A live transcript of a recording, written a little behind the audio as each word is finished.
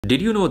Did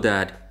you know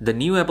that the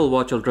new Apple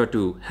Watch Ultra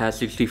 2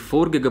 has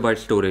 64GB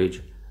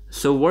storage?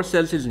 So what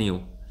else is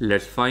new?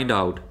 Let's find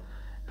out.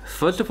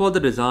 First of all, the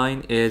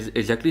design is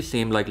exactly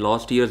same like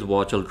last year's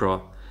Watch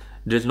Ultra.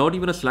 There's not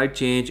even a slight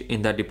change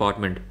in that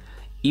department.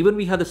 Even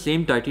we have the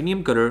same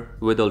titanium color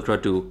with Ultra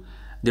 2.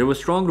 There were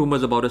strong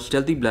rumors about a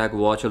stealthy black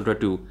Watch Ultra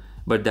 2,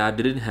 but that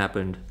didn't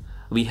happen.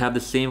 We have the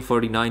same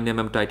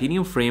 49mm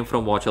titanium frame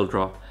from Watch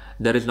Ultra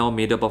that is now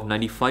made up of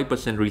 95%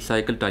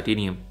 recycled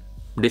titanium.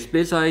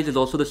 Display size is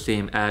also the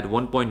same at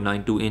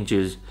 1.92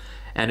 inches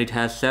and it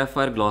has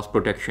sapphire glass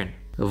protection.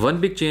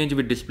 One big change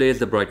with display is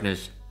the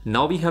brightness.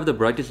 Now we have the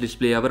brightest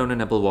display ever on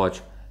an Apple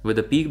Watch with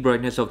a peak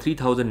brightness of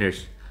 3000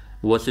 nits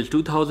versus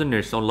 2000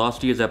 nits on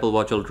last year's Apple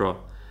Watch Ultra.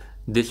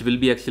 This will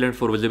be excellent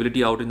for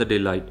visibility out in the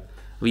daylight.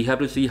 We have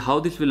to see how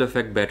this will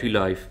affect battery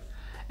life,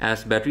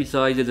 as battery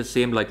size is the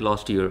same like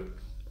last year.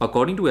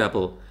 According to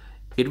Apple,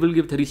 it will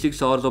give 36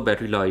 hours of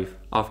battery life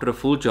after a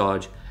full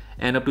charge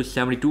and up to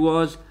 72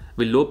 hours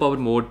with low power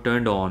mode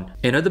turned on.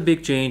 Another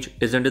big change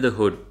is under the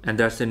hood, and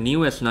that's the new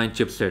S9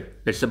 chipset.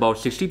 It's about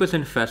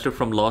 60% faster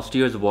from last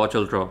year's Watch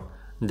Ultra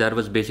that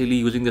was basically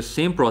using the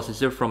same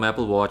processor from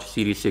Apple Watch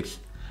Series 6.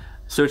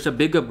 So it's a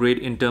big upgrade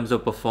in terms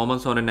of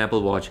performance on an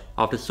Apple Watch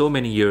after so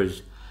many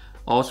years.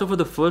 Also, for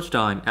the first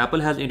time,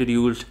 Apple has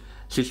introduced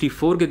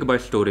 64GB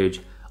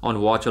storage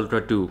on Watch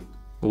Ultra 2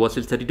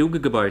 versus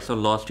 32GB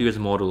on last year's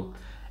model.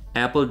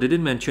 Apple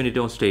didn't mention it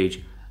on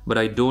stage, but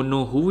I don't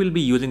know who will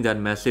be using that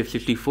massive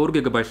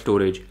 64GB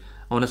storage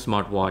on a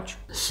smartwatch.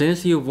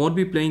 Since you won't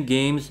be playing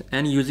games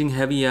and using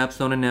heavy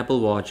apps on an Apple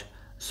Watch,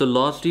 so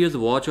last year's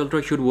Watch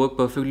Ultra should work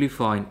perfectly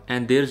fine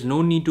and there's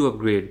no need to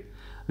upgrade.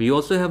 We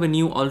also have a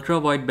new ultra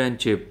wideband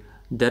chip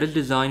that is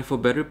designed for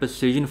better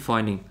precision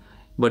finding,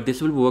 but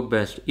this will work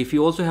best if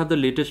you also have the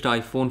latest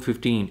iPhone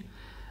 15.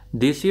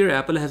 This year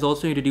Apple has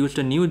also introduced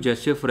a new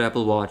gesture for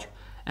Apple Watch,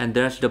 and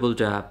that's double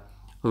tap.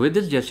 With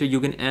this gesture you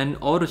can end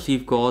or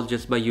receive calls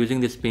just by using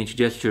this pinch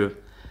gesture.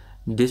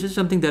 This is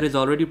something that is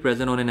already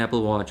present on an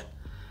Apple Watch.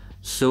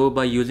 So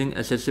by using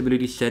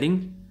accessibility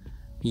setting,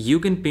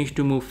 you can pinch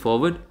to move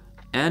forward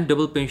and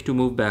double pinch to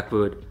move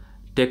backward.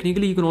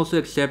 Technically you can also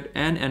accept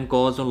and end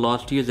calls on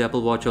last year's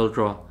Apple Watch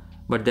Ultra,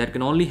 but that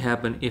can only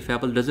happen if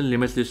Apple doesn't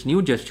limit this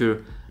new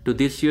gesture to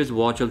this year's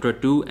Watch Ultra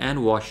 2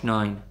 and Watch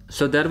 9.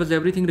 So that was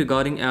everything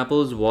regarding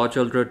Apple's Watch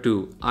Ultra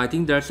 2. I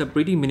think that's a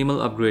pretty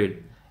minimal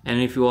upgrade. And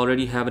if you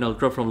already have an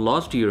Ultra from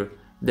last year,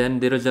 then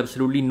there is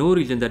absolutely no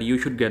reason that you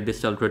should get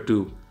this Ultra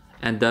 2.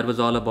 And that was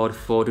all about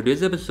for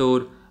today's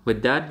episode.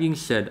 With that being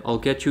said, I'll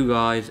catch you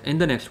guys in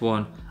the next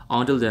one.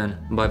 Until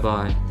then, bye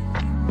bye.